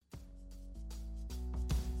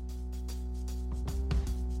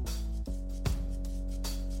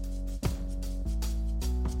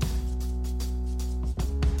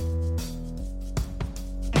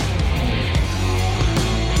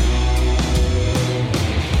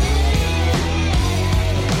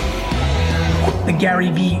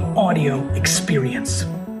Gary Vee audio experience.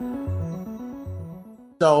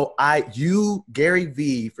 So Gary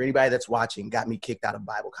Vee, for anybody that's watching, got me kicked out of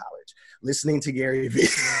Bible college. Listening to Gary Vee.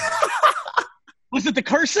 Was it the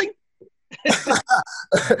cursing?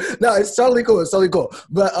 No, it's totally cool. It's totally cool.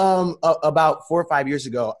 But about 4 or 5 years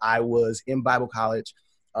ago, I was in Bible college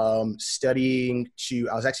I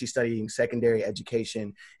was actually studying secondary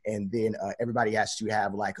education, and then everybody has to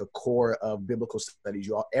have like a core of biblical studies.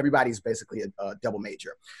 Everybody's basically a double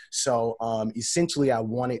major. So essentially I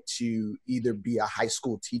wanted to either be a high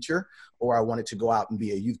school teacher, or I wanted to go out and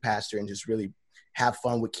be a youth pastor and just really have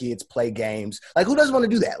fun with kids, play games. Like, who doesn't want to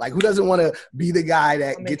do that? Like, who doesn't want to be the guy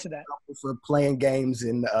that gets in trouble for playing games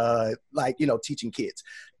and teaching kids?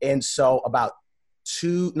 And so about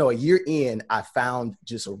a year in, I found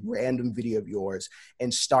just a random video of yours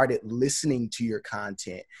and started listening to your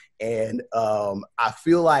content. And I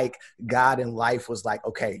feel like God in life was like,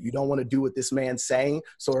 okay, you don't want to do what this man's saying,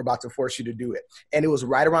 so we're about to force you to do it. And it was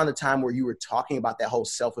right around the time where you were talking about that whole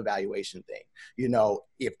self-evaluation thing. You know,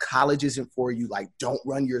 if college isn't for you, like, don't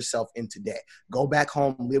run yourself into debt. Go back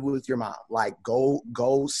home, live with your mom. Like, go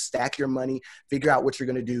stack your money, figure out what you're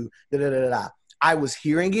going to do. I was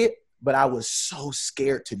hearing it, but I was so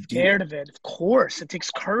scared to do it. Scared of it, of course. It takes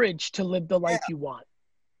courage to live the life you want.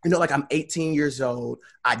 You know, like, I'm 18 years old.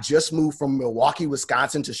 I just moved from Milwaukee,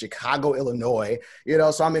 Wisconsin to Chicago, Illinois. You know,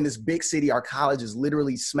 so I'm in this big city. Our college is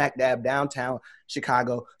literally smack dab downtown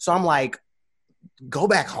Chicago. So I'm like, go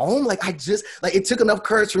back home? Like, it took enough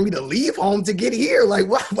courage for me to leave home to get here. Like,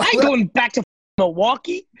 what? I ain't going back to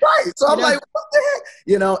Milwaukee. Right. So I'm like, what the heck?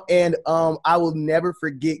 You know, and I will never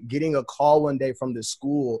forget getting a call one day from the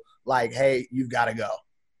school like, hey, you've got to go.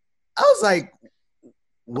 I was like,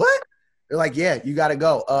 what? They're like, yeah, you got to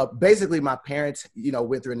go. Basically, my parents,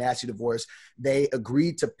 went through a nasty divorce. They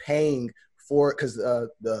agreed to paying for, because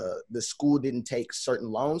the school didn't take certain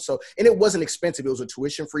loans. So, and it wasn't expensive. It was a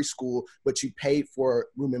tuition-free school, but you paid for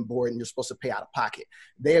room and board, and you're supposed to pay out of pocket.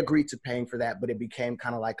 They agreed to paying for that, but it became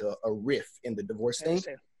kind of like a rift in the divorce thing.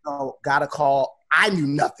 So, got a call. I knew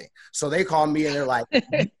nothing. So they called me and they're like,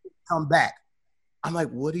 come back. I'm like,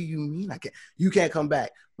 what do you mean you can't come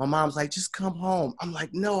back? My mom's like, just come home. I'm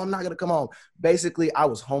like, no, I'm not going to come home. Basically, I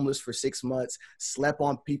was homeless for 6 months, slept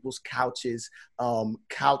on people's couches,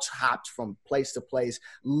 couch hopped from place to place.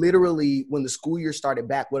 Literally, when the school year started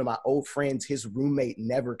back, one of my old friends, his roommate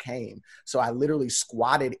never came. So I literally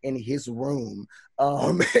squatted in his room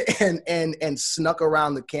and snuck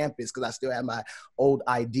around the campus because I still had my old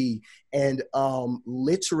ID. And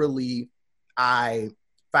literally, I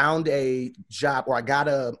found a job, or I got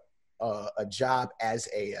a job as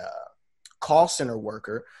a call center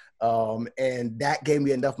worker. And that gave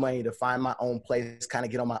me enough money to find my own place, kind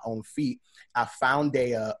of get on my own feet. I found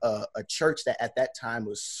a church that at that time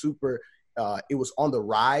was super, it was on the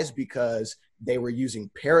rise because they were using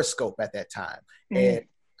Periscope at that time. Mm-hmm. And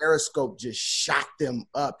Periscope just shot them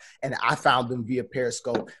up. And I found them via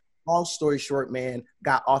Periscope. Long story short, man,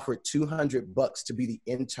 got offered $200 to be the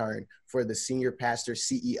intern for the senior pastor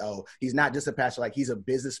CEO. He's not just a pastor, like, he's a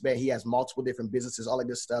businessman. He has multiple different businesses, all of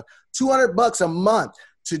this stuff. $200 a month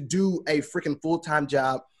to do a freaking full-time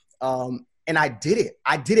job. And I did it.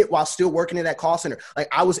 I did it while still working in that call center. Like,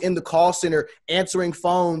 I was in the call center answering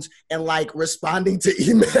phones and like responding to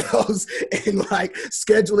emails and like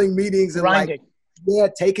scheduling meetings and grinding.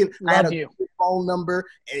 I had a phone number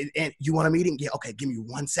and you want a meeting? Yeah. Okay. Give me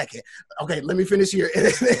 1 second. Okay. Let me finish here. And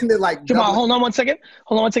then like, Jamal, hold on one second.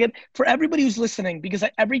 For everybody who's listening, because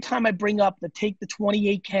every time I bring up take the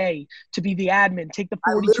 28K to be the admin, take the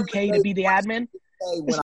 42K to be the admin,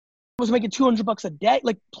 I was making $200 a day.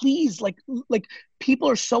 Like, please, like people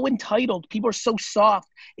are so entitled. People are so soft.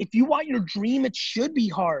 If you want your dream, it should be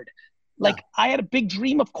hard. Like, I had a big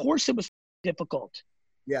dream. Of course it was difficult.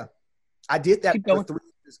 Yeah. I did that for 3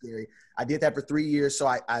 years, Gary. I did that for 3 years. So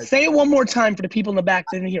I say it one more time for the people in the back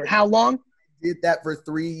that didn't hear. How long? I did that for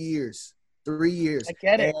 3 years. 3 years. I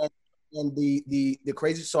get it. And the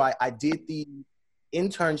crazy, so I did the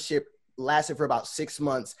internship, lasted for about 6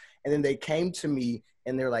 months. And then they came to me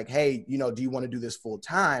and they're like, hey, do you want to do this full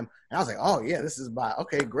time? And I was like, oh yeah, this is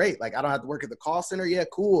okay, great. Like, I don't have to work at the call center. Yeah,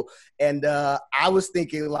 cool. And I was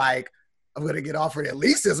thinking like, I'm going to get offered at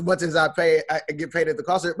least as much as I get paid at the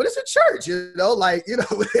call center, but it's a church,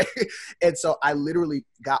 And so I literally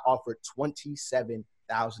got offered $27,000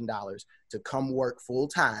 to come work full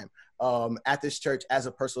time at this church as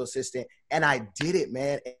a personal assistant. And I did it,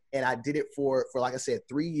 man. And I did it for like I said,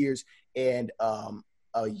 3 years. And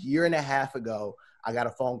a year and a half ago, I got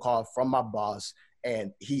a phone call from my boss,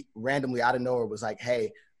 and he randomly out of nowhere was like,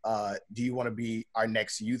 hey, do you want to be our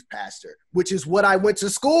next youth pastor? Which is what I went to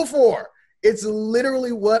school for. It's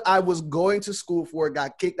literally what I was going to school for.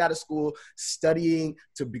 Got kicked out of school, studying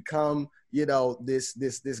to become,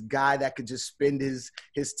 this guy that could just spend his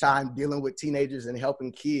time dealing with teenagers and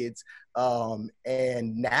helping kids.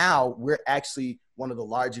 And now we're actually one of the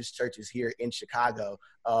largest churches here in Chicago.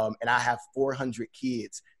 And I have 400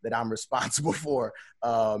 kids that I'm responsible for.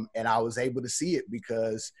 And I was able to see it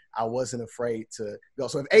because I wasn't afraid to go.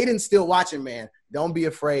 So if Aiden's still watching, man, don't be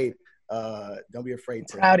afraid. Don't be afraid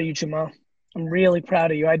to. Proud of you, Jamal. I'm really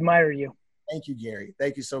proud of you. I admire you. Thank you, Gary.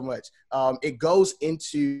 Thank you so much. It goes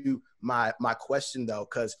into my question though,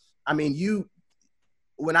 because I mean,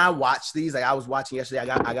 when I watch these, like I was watching yesterday,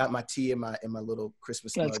 I got my tea in my little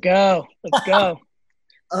Christmas mug. Let's go.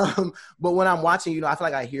 But when I'm watching, I feel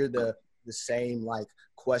like I hear the same like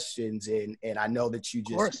questions, and I know that you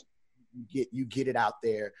just get it out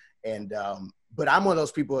there. And but I'm one of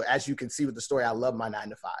those people, as you can see with the story, I love my 9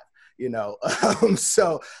 to 5.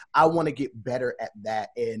 So I want to get better at that.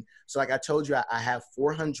 And so, like I told you, I have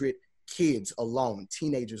 400 kids alone,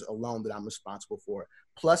 teenagers alone, that I'm responsible for,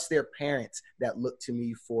 plus their parents that look to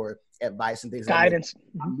me for advice and things. Guidance.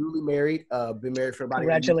 I'm newly married, been married for about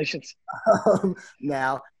Congratulations.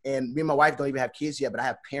 now, and me and my wife don't even have kids yet, but I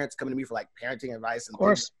have parents coming to me for like parenting advice. And of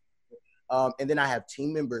course. And then I have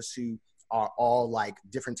team members who are all like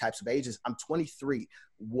different types of ages. I'm 23.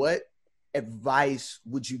 What advice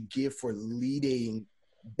would you give for leading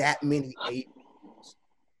that many ages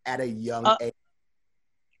at a young age?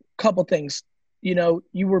 Couple things. You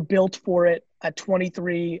were built for it. At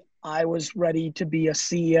 23, I was ready to be a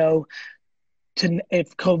CEO.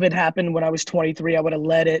 If COVID happened when I was 23, I would have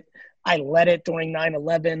led it. I led it during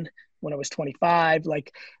 9/11 when I was 25.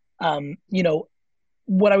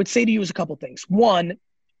 What I would say to you is a couple things. One,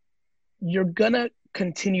 you're gonna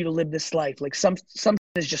continue to live this life. Like some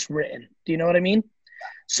is just written. Do you know what I mean?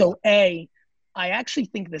 So I actually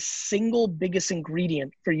think the single biggest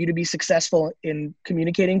ingredient for you to be successful in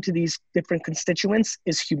communicating to these different constituents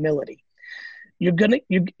is humility.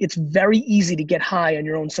 It's very easy to get high on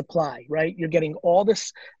your own supply, right? You're getting all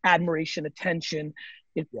this admiration, attention.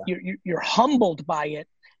 You're humbled by it.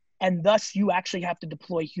 And thus you actually have to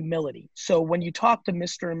deploy humility. So when you talk to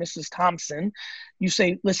Mr. and Mrs. Thompson, you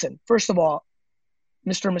say, listen, first of all,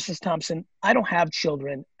 Mr. and Mrs. Thompson, I don't have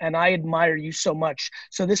children and I admire you so much.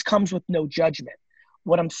 So this comes with no judgment.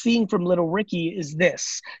 What I'm seeing from little Ricky is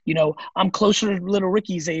this, I'm closer to little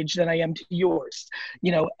Ricky's age than I am to yours,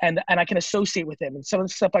 and I can associate with him. And some of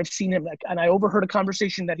the stuff I've seen him, and I overheard a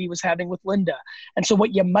conversation that he was having with Linda. And so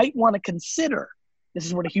what you might want to consider, this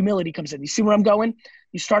is where the humility comes in. You see where I'm going?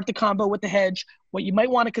 You start the combo with the hedge, what you might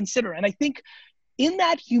want to consider. And I think in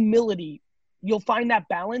that humility, you'll find that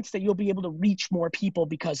balance that you'll be able to reach more people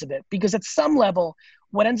because of it. Because at some level,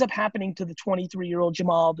 what ends up happening to the 23-year-old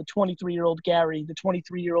Jamal, the 23-year-old Gary, the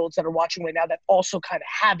 23-year-olds that are watching right now that also kind of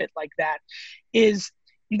have it like that, is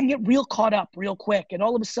you can get real caught up real quick. And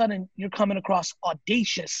all of a sudden, you're coming across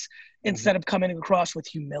audacious instead of coming across with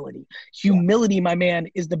humility. Humility, my man,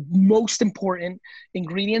 is the most important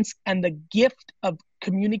ingredients and the gift of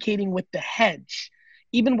communicating with the hedge.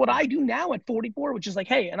 Even what I do now at 44, which is like,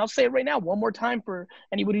 hey, and I'll say it right now one more time for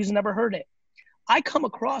anybody who's never heard it. I come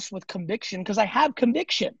across with conviction because I have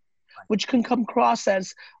conviction, which can come across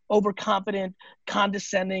as overconfident,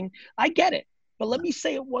 condescending. I get it. But let me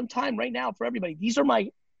say it one time right now for everybody. These are my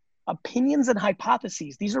opinions and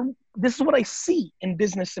hypotheses. This is what I see in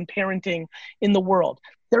business and parenting in the world.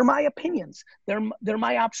 They're my opinions. They're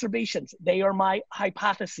my observations. They are my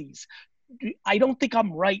hypotheses. I don't think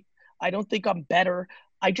I'm right. I don't think I'm better.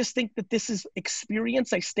 I just think that this is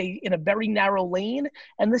experience. I stay in a very narrow lane,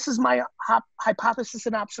 and this is my hypothesis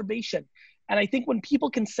and observation. And I think when people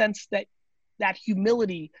can sense that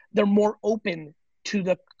humility, they're more open to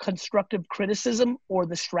the constructive criticism or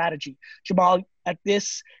the strategy. Jamal, at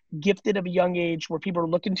this gifted of a young age where people are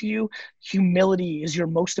looking to you, humility is your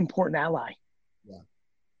most important ally.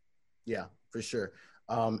 Yeah, for sure.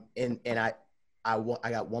 And I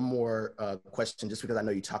got one more question, just because I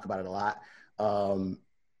know you talk about it a lot.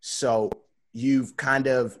 So you've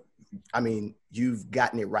you've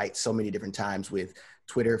gotten it right so many different times with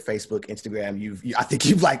Twitter, Facebook, Instagram. I think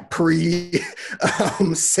you've like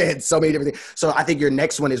said so many different things. So I think your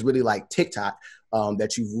next one is really like TikTok,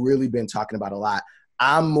 that you've really been talking about a lot.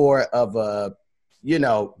 I'm more of a,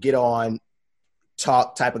 get on,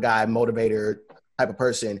 talk type of guy, motivator type of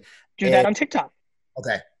person. Do that on TikTok.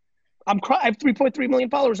 Okay. I have 3.3 million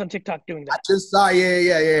followers on TikTok doing that. I just saw,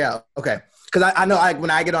 yeah. Okay. Because I know when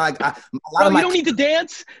I get on, you don't need to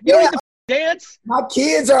dance. You don't need to dance. My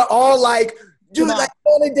kids are all like, dude, Jamal, like,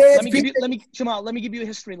 all the dance. Jamal, let me give you a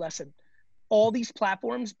history lesson. all these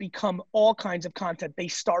platforms become all kinds of content. They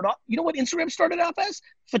start off, you know what Instagram started off as?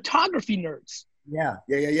 Photography nerds.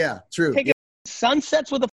 Yeah. True. Taking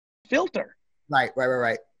sunsets with a filter. Right.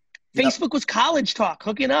 Facebook was college talk,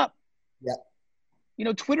 hooking up. Yeah. You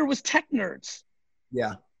know, Twitter was tech nerds.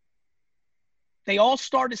 Yeah. They all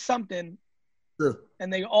started something. True.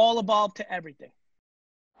 And they all evolved to everything.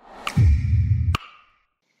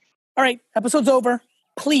 All right, episode's over.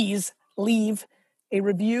 Please leave a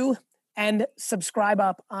review and subscribe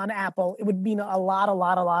up on Apple. It would mean a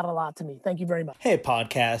lot to me. Thank you very much. Hey,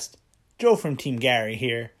 podcast. Joe from Team Gary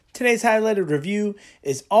here. Today's highlighted review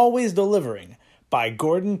is Always Delivering by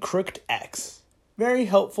Gordon Crooked X. Very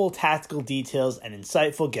helpful tactical details and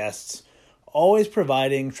insightful guests, always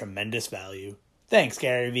providing tremendous value. Thanks,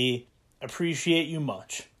 Gary V. Appreciate you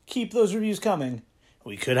much. Keep those reviews coming.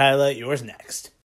 We could highlight yours next.